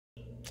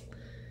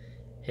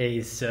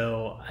Hey,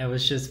 so I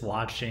was just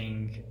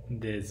watching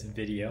this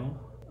video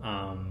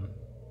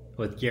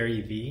with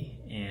Gary Vee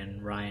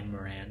and Ryan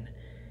Moran.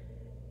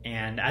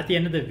 And at the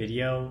end of the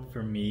video,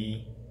 for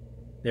me,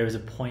 there was a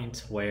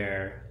point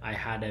where I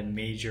had a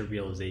major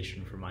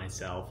realization for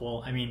myself.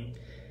 Well, I mean,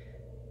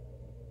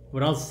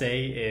 what I'll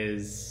say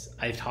is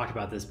I've talked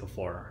about this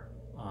before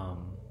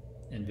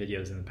in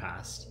videos in the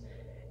past.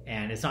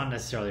 And it's not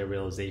necessarily a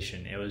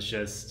realization. It was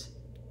just,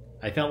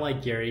 I felt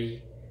like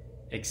Gary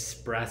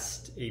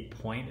expressed a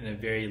point in a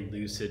very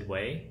lucid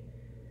way.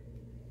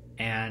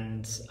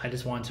 And I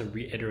just want to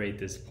reiterate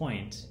this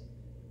point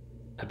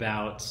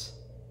about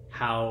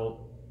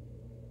how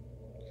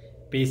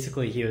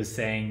basically he was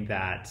saying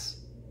that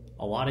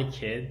a lot of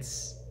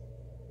kids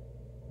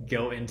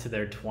go into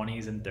their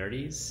 20s and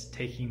 30s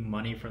taking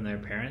money from their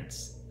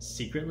parents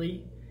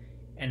secretly,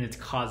 and it's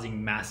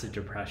causing massive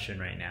depression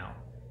right now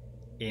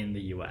in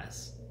the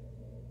US.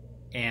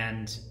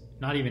 And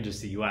not even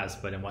just the US,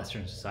 but in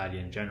Western society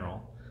in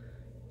general.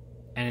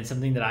 And it's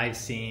something that I've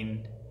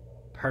seen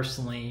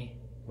personally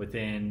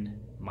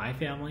within my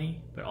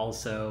family, but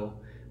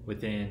also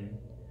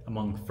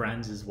among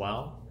friends as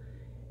well.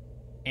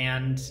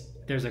 And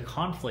there's a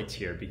conflict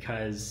here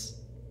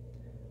because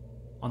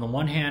on the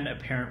one hand, a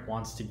parent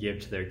wants to give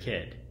to their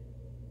kid.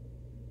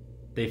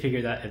 They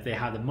figure that if they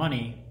have the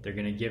money, they're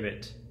going to give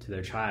it to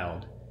their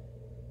child.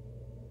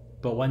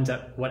 But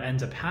what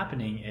ends up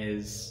happening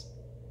is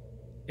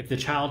if the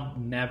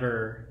child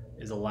never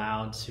is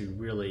allowed to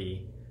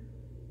really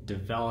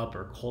develop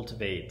or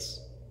cultivate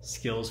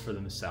skills for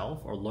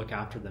themselves or look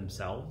after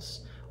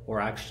themselves or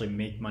actually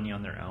make money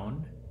on their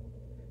own,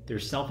 their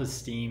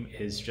self-esteem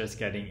is just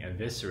getting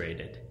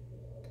eviscerated.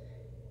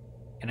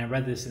 And I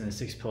read this in the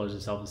 6 Pillars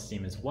of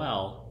Self-Esteem as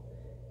well,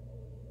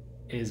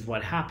 is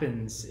what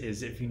happens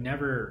is if you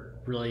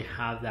never really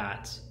have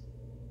that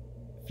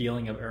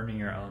feeling of earning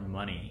your own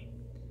money,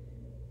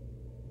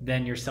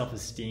 then your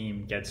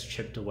self-esteem gets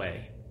chipped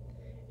away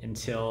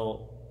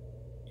until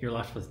you're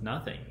left with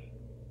nothing.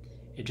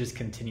 It just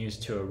continues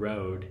to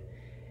erode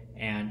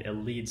and it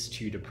leads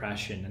to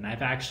depression. And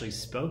I've actually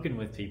spoken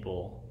with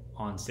people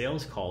on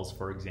sales calls,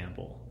 for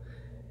example.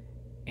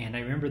 And I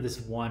remember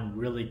this one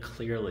really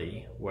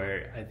clearly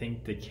where I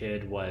think the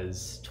kid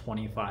was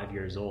 25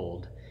 years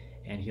old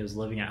and he was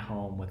living at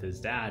home with his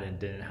dad and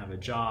didn't have a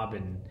job.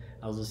 And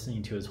I was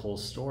listening to his whole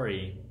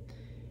story.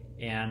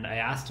 And I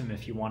asked him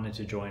if he wanted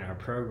to join our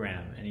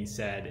program. And he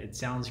said, "It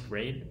sounds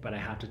great, but I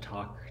have to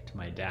talk to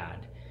my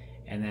dad."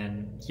 And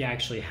then he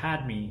actually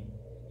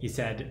he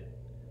said,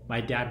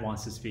 "My dad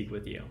wants to speak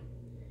with you."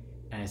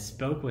 And I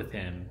spoke with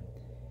him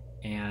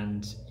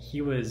and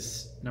he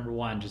was, number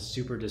one, just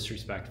super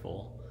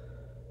disrespectful.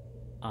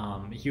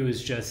 He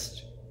was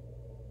just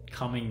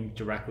coming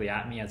directly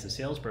at me as a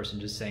salesperson,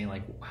 just saying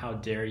like, "How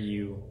dare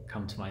you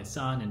come to my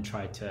son and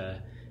try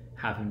to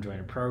have him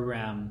join a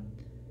program?"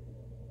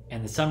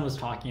 And the son was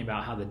talking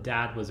about how the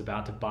dad was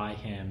about to buy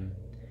him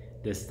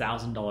this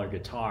 $1,000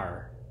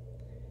 guitar,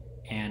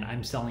 and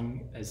I'm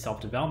selling a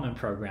self-development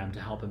program to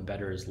help him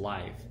better his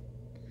life.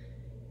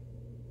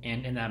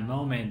 And in that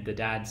moment, the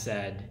dad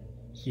said,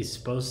 he's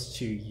supposed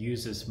to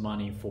use this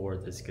money for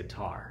this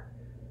guitar.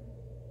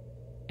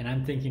 And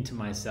I'm thinking to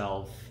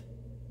myself,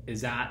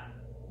 is that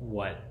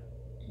what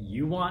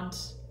you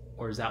want,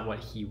 or is that what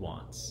he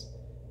wants?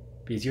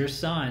 Because your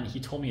son, he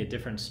told me a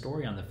different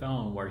story on the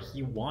phone where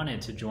he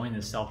wanted to join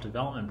this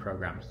self-development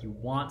program. He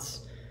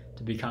wants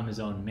to become his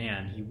own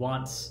man. He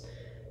wants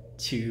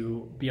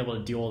to be able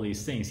to do all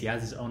these things. He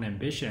has his own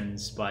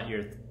ambitions, but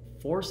you're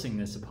forcing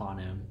this upon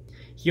him.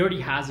 He already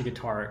has a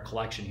guitar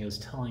collection. He was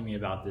telling me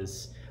about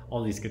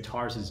all these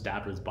guitars his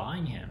dad was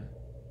buying him.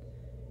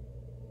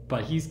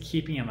 But he's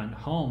keeping him at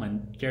home,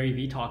 and Gary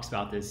Vee talks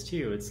about this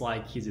too. It's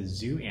like he's a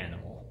zoo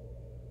animal.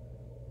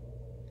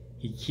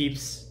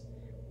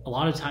 A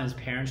lot of times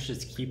parents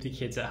just keep the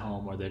kids at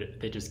home, or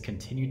they just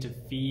continue to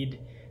feed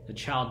the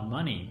child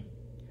money,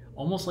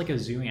 almost like a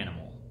zoo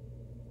animal,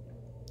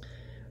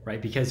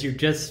 right? Because you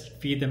just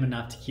feed them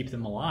enough to keep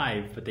them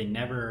alive, but they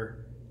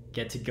never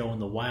get to go in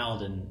the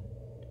wild and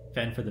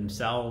fend for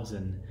themselves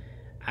and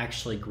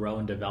actually grow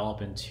and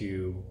develop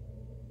into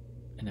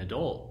an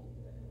adult.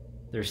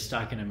 They're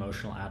stuck in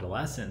emotional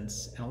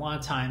adolescence. And a lot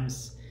of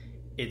times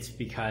it's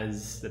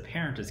because the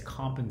parent is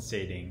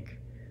compensating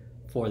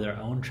for their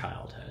own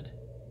childhood.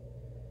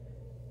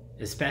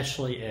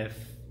 Especially if,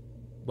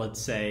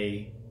 let's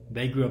say,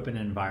 they grew up in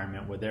an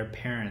environment where their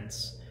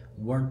parents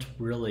weren't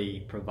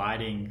really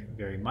providing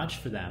very much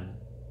for them.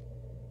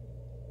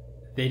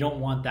 They don't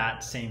want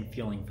that same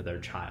feeling for their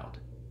child.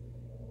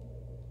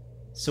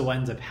 So what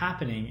ends up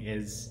happening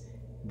is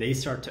they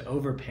start to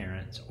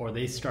overparent, or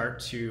they start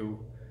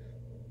to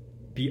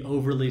be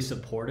overly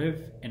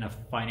supportive in a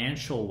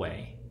financial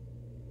way,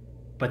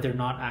 but they're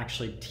not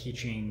actually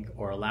teaching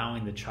or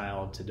allowing the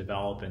child to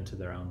develop into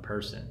their own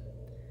person.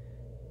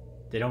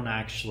 They don't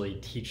actually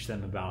teach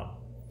them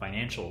about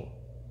financial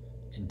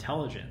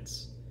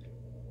intelligence.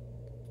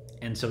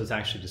 And so it's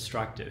actually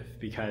destructive,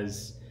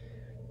 because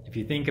if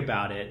you think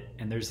about it,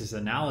 and there's this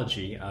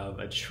analogy of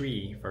a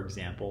tree, for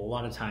example, a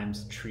lot of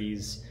times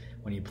trees,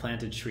 when you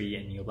plant a tree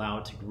and you allow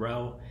it to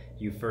grow,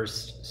 you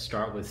first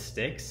start with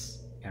sticks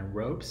and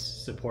ropes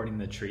supporting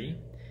the tree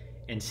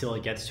until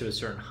it gets to a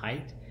certain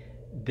height.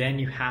 Then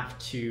you have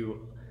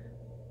to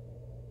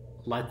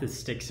let the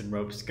sticks and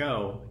ropes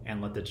go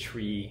and let the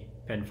tree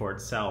fend for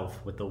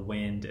itself with the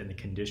wind and the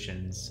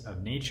conditions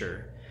of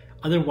nature.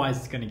 Otherwise,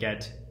 it's going to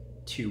get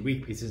too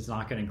weak because it's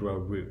not going to grow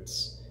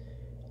roots.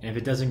 And if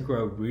it doesn't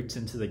grow roots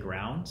into the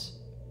ground,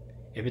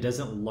 if it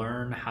doesn't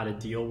learn how to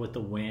deal with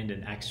the wind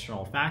and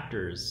external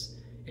factors,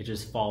 it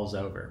just falls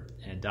over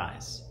and it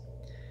dies.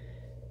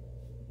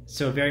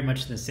 So very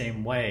much in the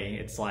same way,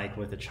 it's like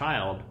with a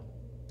child.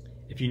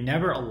 If you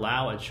never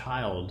allow a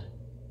child,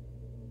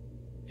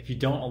 if you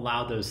don't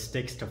allow those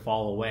sticks to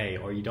fall away,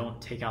 or you don't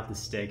take out the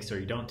sticks, or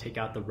you don't take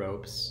out the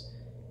ropes,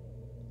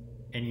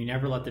 and you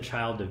never let the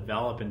child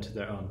develop into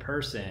their own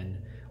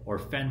person or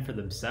fend for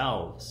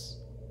themselves,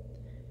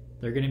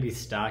 they're going to be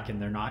stuck and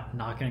they're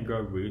not going to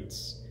grow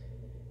roots.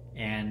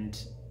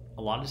 And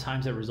a lot of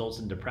times that results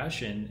in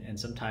depression and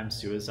sometimes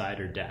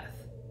suicide or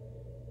death.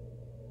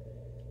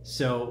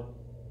 So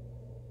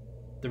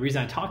the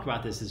reason I talk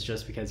about this is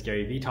just because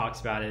Gary Vee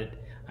talks about it.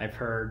 I've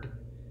heard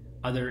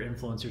other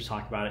influencers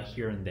talk about it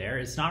here and there.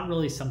 It's not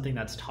really something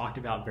that's talked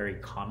about very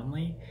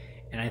commonly.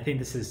 And I think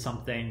this is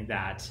something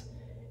that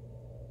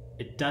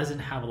it doesn't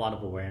have a lot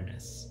of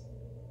awareness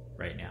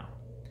right now.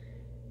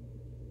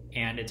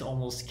 And it's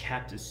almost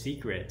kept a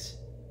secret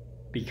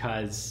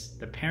because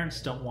the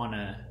parents don't want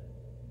to,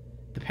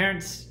 the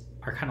parents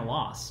are kind of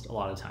lost a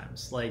lot of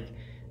times. Like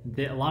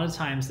a lot of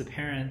times the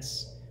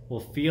parents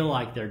will feel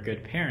like they're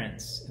good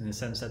parents in the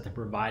sense that they're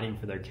providing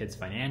for their kids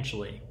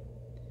financially.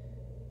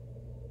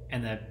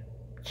 And the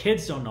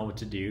kids don't know what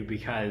to do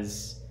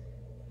because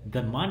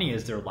the money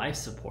is their life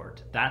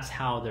support. That's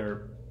how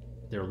they're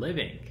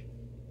living.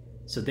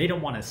 So they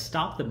don't want to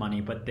stop the money,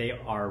 but they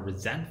are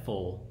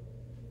resentful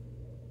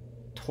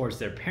towards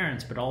their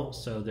parents, but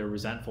also they're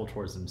resentful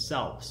towards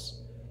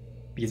themselves.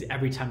 Because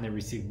every time they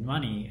receive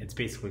money, it's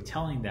basically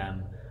telling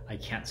them, I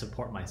can't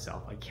support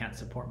myself. I can't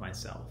support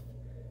myself.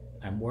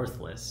 I'm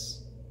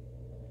worthless.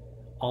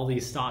 All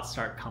these thoughts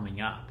start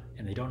coming up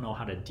and they don't know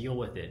how to deal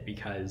with it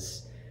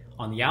because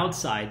on the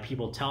outside,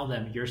 people tell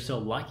them, you're so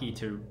lucky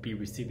to be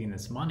receiving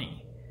this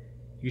money.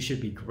 You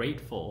should be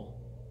grateful.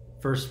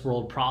 First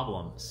world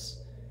problems.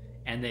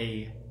 And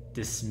they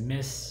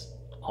dismiss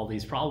all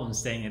these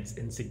problems saying it's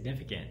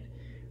insignificant,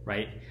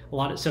 right?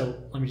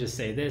 So let me just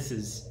say this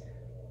is,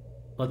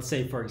 let's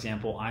say, for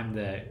example, I'm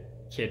the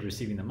kid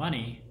receiving the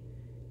money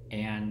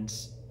and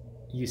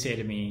you say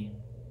to me,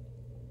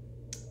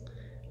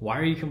 why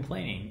are you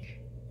complaining?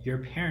 Your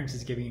parents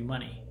is giving you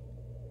money.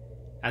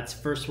 That's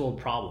first world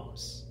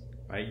problems,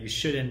 right? You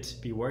shouldn't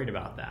be worried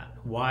about that.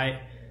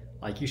 Why?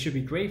 Like, you should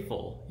be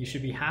grateful. You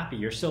should be happy.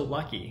 You're so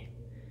lucky.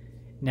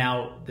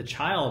 Now, the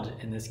child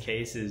in this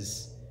case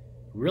is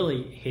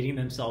really hating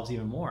themselves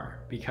even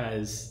more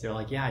because they're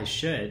like, yeah, I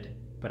should,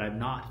 but I'm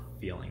not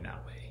feeling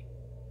that way.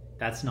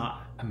 That's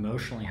not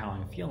emotionally how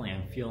I'm feeling.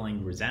 I'm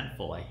feeling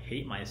resentful. I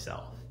hate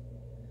myself.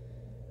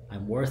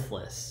 I'm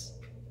worthless.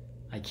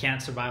 I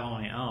can't survive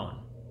on my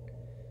own.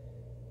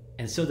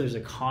 And so there's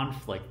a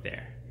conflict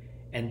there.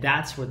 And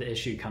that's where the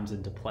issue comes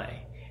into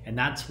play. And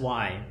that's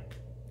why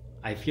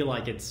I feel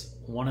like it's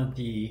one of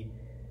the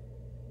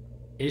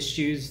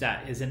issues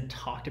that isn't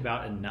talked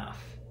about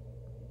enough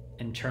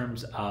in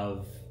terms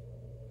of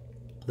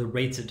the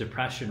rates of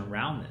depression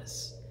around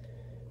this.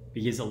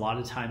 Because a lot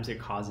of times it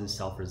causes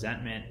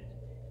self-resentment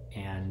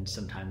and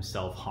sometimes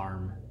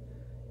self-harm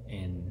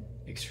in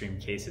extreme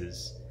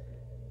cases.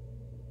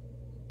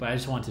 But I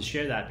just wanted to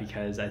share that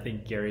because I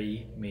think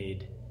Gary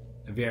made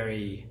a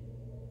very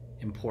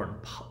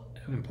important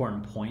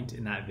point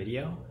in that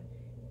video.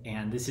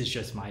 And this is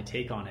just my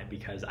take on it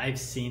because I've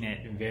seen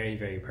it very,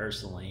 very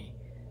personally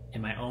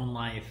in my own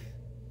life,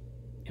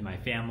 in my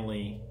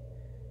family,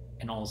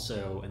 and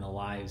also in the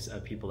lives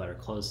of people that are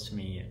close to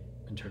me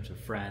in terms of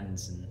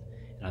friends and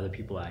other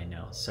people that I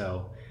know.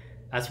 So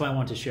that's what I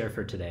want to share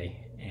for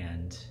today,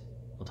 and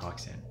we'll talk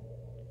soon.